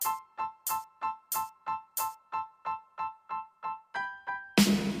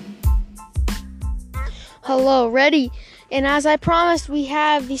Hello, ready? And as I promised, we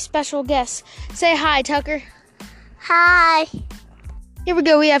have the special guests. Say hi, Tucker. Hi. Here we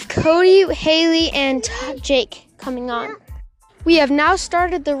go. We have Cody, Haley, and Jake coming on. We have now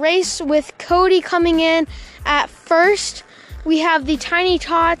started the race with Cody coming in at first. We have the Tiny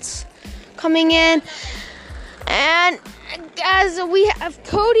Tots coming in. And as we have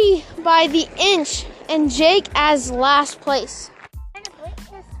Cody by the inch and Jake as last place.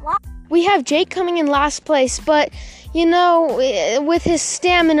 We have Jake coming in last place, but you know, with his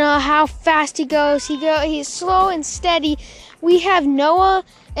stamina, how fast he goes, he's slow and steady. We have Noah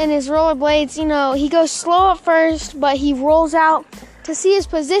and his rollerblades. You know, he goes slow at first, but he rolls out to see his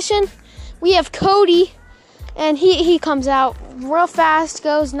position. We have Cody, and he comes out real fast,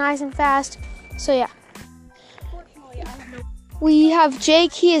 goes nice and fast. So yeah. We have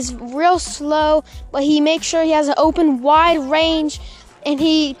Jake. He is real slow, but he makes sure he has an open, wide range, and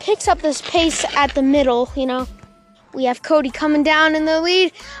he picks up this pace at the middle, you know. We have Cody coming down in the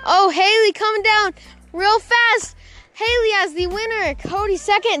lead. Oh, Haley coming down real fast. Haley as the winner. Cody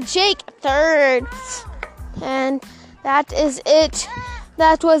second, Jake third. And that is it.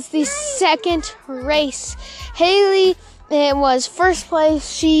 That was the second race. Haley, it was first place.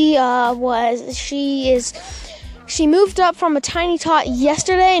 She moved up from a Tiny Tot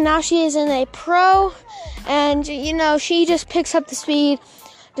yesterday, and now she is in a pro. And, you know, she just picks up the speed.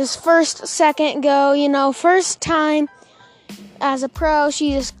 Just first, second go, you know, first time as a pro,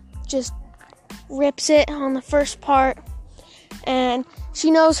 she just rips it on the first part. And she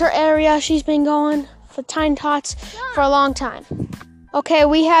knows her area. She's been going for Tiny Tots for a long time. Okay,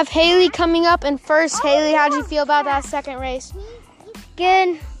 we have Haley coming up in first. Haley, how did you feel about that second race?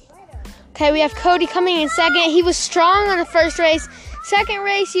 Good. Okay, we have Cody coming in second. He was strong on the first race. Second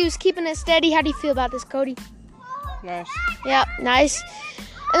race, he was keeping it steady. How do you feel about this, Cody? Nice. Yeah, nice.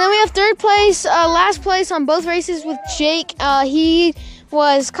 And then we have third place, last place on both races with Jake. He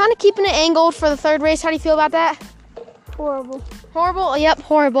was kind of keeping it angled for the third race. How do you feel about that? Horrible. Horrible? Yep,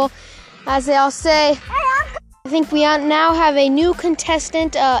 horrible. As they all say. I think we now have a new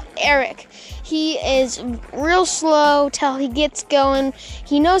contestant, Eric. He is real slow till he gets going.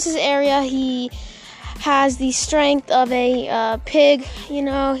 He knows his area. He has the strength of a pig. You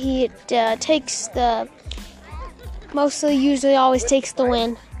know, he usually always takes the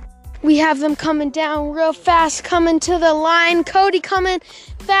win. We have them coming down real fast, coming to the line. Cody coming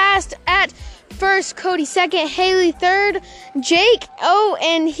fast at first, Cody second, Haley third, Jake,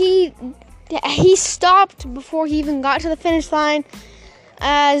 and he stopped before he even got to the finish line.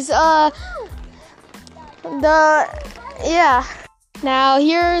 Now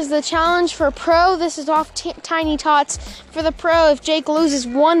here's the challenge for pro. This is off Tiny Tots. For the pro, if Jake loses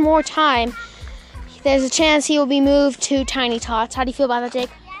one more time, there's a chance he will be moved to Tiny Tots. How do you feel about that, Jake?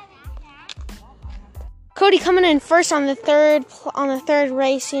 Cody coming in first on the third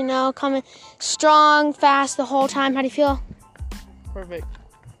race, you know, coming strong, fast the whole time. How do you feel? Perfect.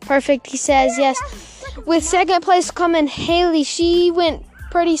 Perfect, he says, yes. With second place coming Haley, she went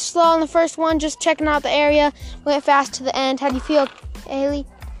pretty slow on the first one, just checking out the area, went fast to the end. How do you feel, Haley?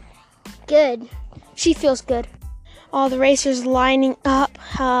 Good. She feels good. All the racers lining up.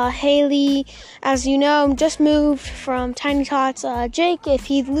 Haley, as you know, just moved from Tiny Tots. Jake, if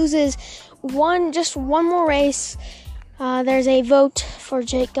he loses just one more race, there's a vote for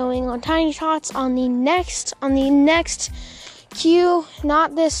Jake going on Tiny Tots on the next queue.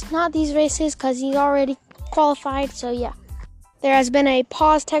 Not these races, because he's already qualified. So yeah, there has been a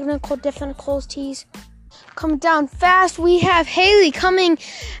pause, technical difficulties. Coming down fast, we have Haley coming.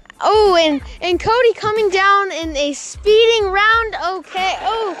 Oh, and Cody coming down in a speeding round. Okay.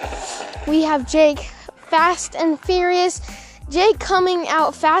 Oh, we have Jake fast and furious. Jake coming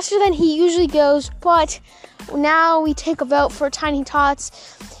out faster than he usually goes, but now we take a vote for Tiny Tots.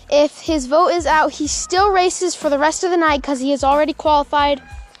 If his vote is out, he still races for the rest of the night because he is already qualified.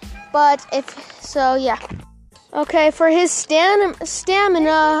 But yeah. Okay, for his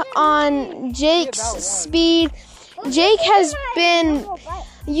stamina on Jake's speed,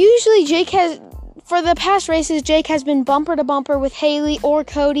 for the past races, Jake has been bumper to bumper with Haley or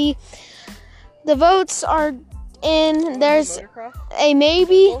Cody. The votes are in. There's a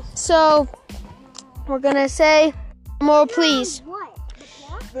maybe, so we're gonna say drum roll, please.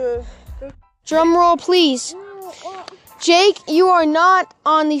 Drum roll, please. Jake, you are not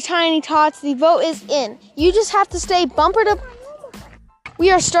on the Tiny Tots. The vote is in. You just have to stay bumper to. We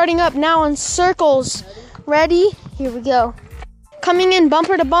are starting up now on circles. Ready? Here we go. Coming in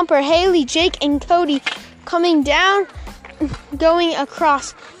bumper to bumper, Haley, Jake, and Cody coming down, going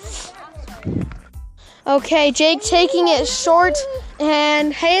across. Okay, Jake taking it short,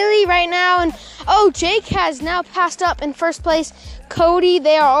 and Haley right now, and Oh, Jake has now passed up in first place. Cody,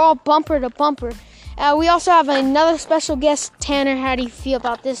 they are all bumper to bumper. We also have another special guest, Tanner. How do you feel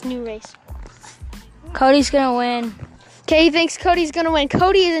about this new race? Cody's gonna win. Okay, he thinks Cody's gonna win.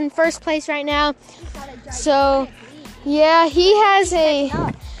 Cody is in first place right now. So, yeah, he has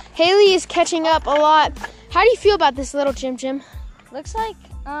Haley is catching up a lot. How do you feel about this little Jim? Looks like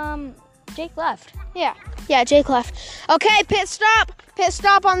Jake left. Yeah, Jake left. Okay, pit stop. Pit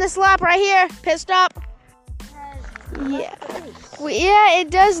stop on this lap right here. Pit stop. Yeah. It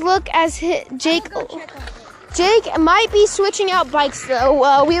does look as Jake might be switching out bikes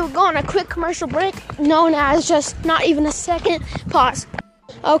though. We will go on a quick commercial break known as just not even a second pause.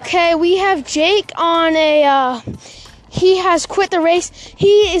 Okay, we have Jake on he has quit the race.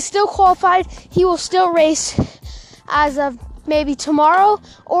 He is still qualified. He will still race as of maybe tomorrow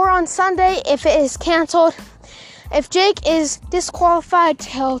or on Sunday if it is canceled. If Jake is disqualified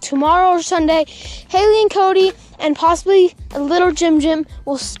till tomorrow or Sunday, Haley and Cody and possibly a little Jim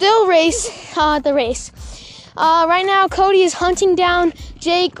will still race the race. Right now, Cody is hunting down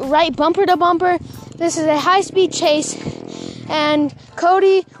Jake right bumper to bumper. This is a high-speed chase, and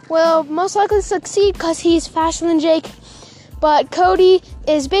Cody will most likely succeed because he's faster than Jake. But Cody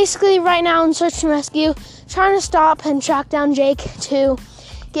is basically right now in search and rescue, trying to stop and track down Jake to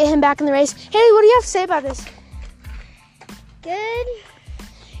get him back in the race. Haley, what do you have to say about this? Good.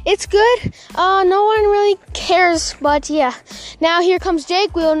 It's good. No one really cares, but yeah. Now here comes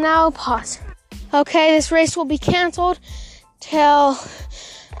Jake. We will now pause. Okay, this race will be canceled till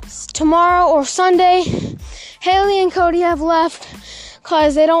tomorrow or Sunday. Haley and Cody have left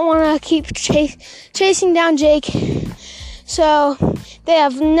because they don't want to keep chasing down Jake. So they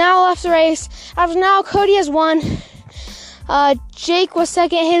have now left the race. As of now, Cody has won. Jake was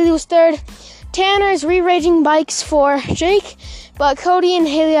second. Haley was third. Tanner is rearranging bikes for Jake, but Cody and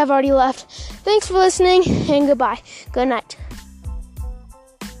Haley have already left. Thanks for listening, and goodbye. Good night.